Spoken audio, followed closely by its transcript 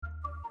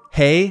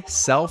Hey,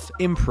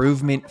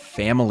 self-improvement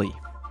family.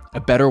 A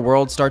better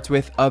world starts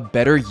with a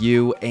better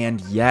you,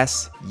 and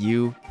yes,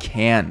 you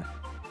can.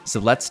 So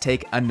let's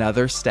take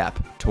another step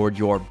toward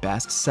your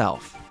best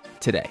self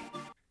today.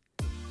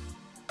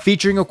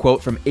 Featuring a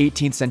quote from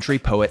 18th century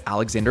poet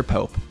Alexander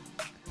Pope,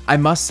 I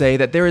must say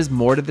that there is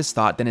more to this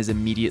thought than is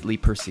immediately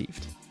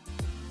perceived.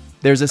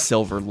 There's a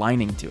silver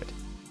lining to it.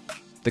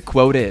 The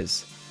quote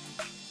is,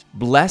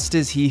 "Blessed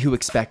is he who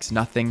expects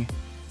nothing,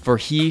 for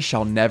he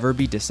shall never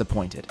be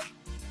disappointed."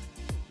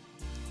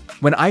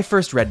 When I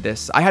first read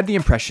this, I had the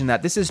impression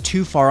that this is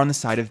too far on the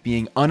side of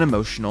being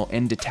unemotional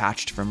and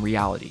detached from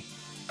reality.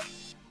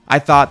 I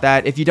thought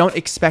that if you don't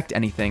expect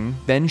anything,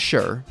 then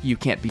sure, you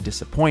can't be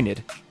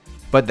disappointed.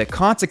 But the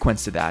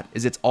consequence to that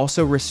is it's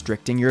also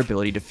restricting your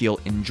ability to feel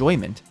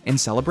enjoyment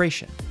and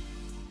celebration.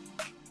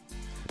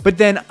 But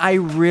then I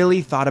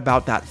really thought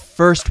about that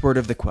first word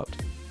of the quote,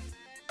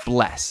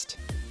 blessed.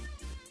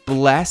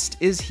 Blessed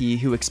is he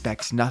who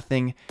expects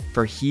nothing,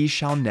 for he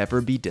shall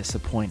never be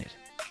disappointed.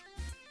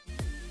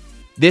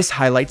 This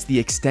highlights the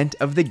extent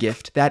of the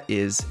gift that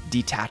is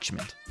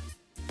detachment.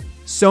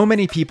 So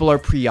many people are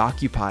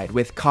preoccupied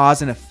with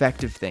cause and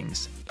effect of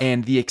things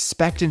and the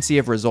expectancy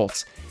of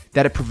results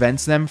that it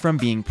prevents them from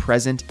being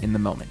present in the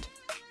moment.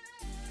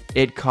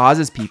 It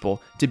causes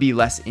people to be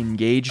less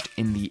engaged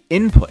in the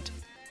input,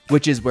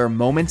 which is where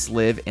moments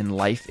live and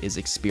life is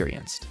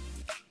experienced.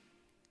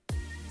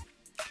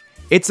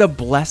 It's a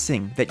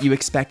blessing that you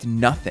expect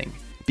nothing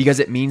because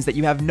it means that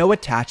you have no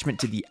attachment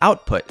to the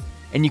output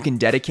and you can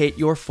dedicate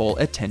your full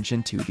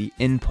attention to the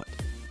input.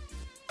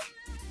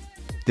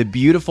 The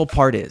beautiful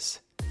part is,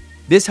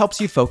 this helps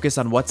you focus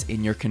on what's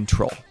in your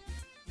control.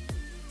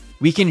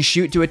 We can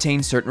shoot to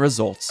attain certain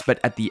results, but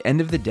at the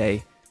end of the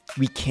day,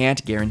 we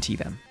can't guarantee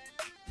them.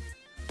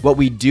 What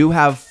we do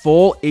have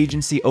full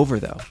agency over,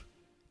 though,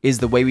 is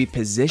the way we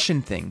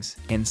position things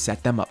and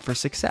set them up for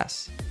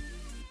success.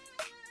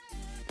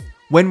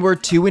 When we're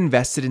too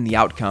invested in the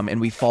outcome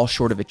and we fall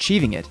short of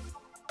achieving it,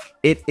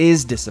 it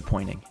is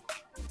disappointing.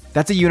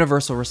 That's a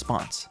universal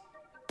response.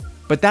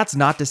 But that's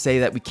not to say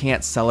that we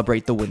can't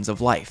celebrate the wins of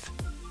life.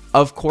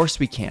 Of course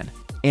we can,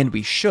 and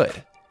we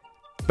should.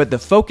 But the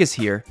focus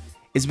here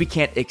is we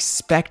can't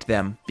expect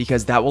them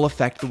because that will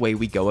affect the way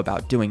we go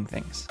about doing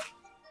things.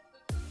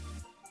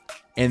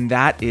 And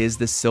that is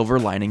the silver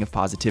lining of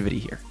positivity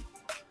here.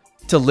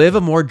 To live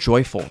a more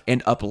joyful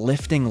and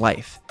uplifting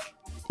life,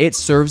 it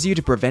serves you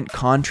to prevent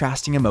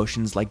contrasting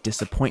emotions like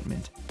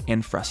disappointment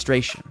and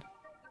frustration.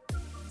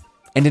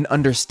 And an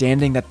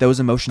understanding that those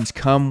emotions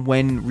come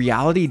when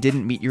reality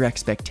didn't meet your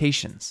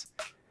expectations.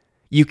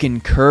 You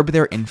can curb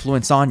their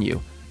influence on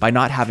you by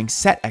not having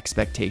set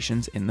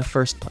expectations in the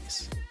first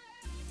place.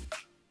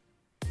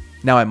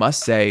 Now, I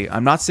must say,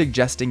 I'm not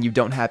suggesting you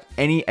don't have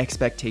any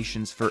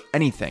expectations for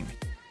anything.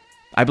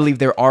 I believe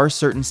there are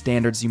certain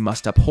standards you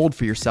must uphold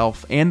for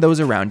yourself and those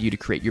around you to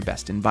create your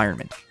best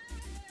environment.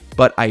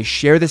 But I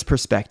share this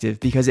perspective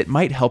because it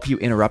might help you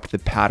interrupt the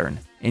pattern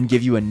and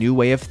give you a new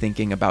way of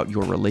thinking about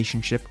your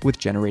relationship with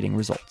generating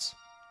results.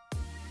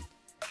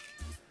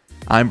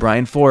 I'm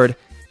Brian Ford,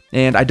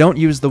 and I don't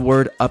use the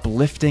word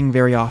uplifting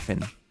very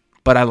often,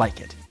 but I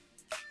like it.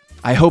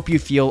 I hope you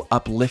feel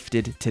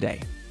uplifted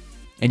today.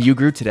 And you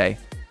grew today.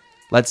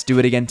 Let's do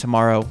it again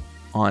tomorrow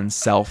on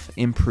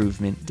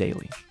Self-Improvement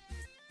Daily.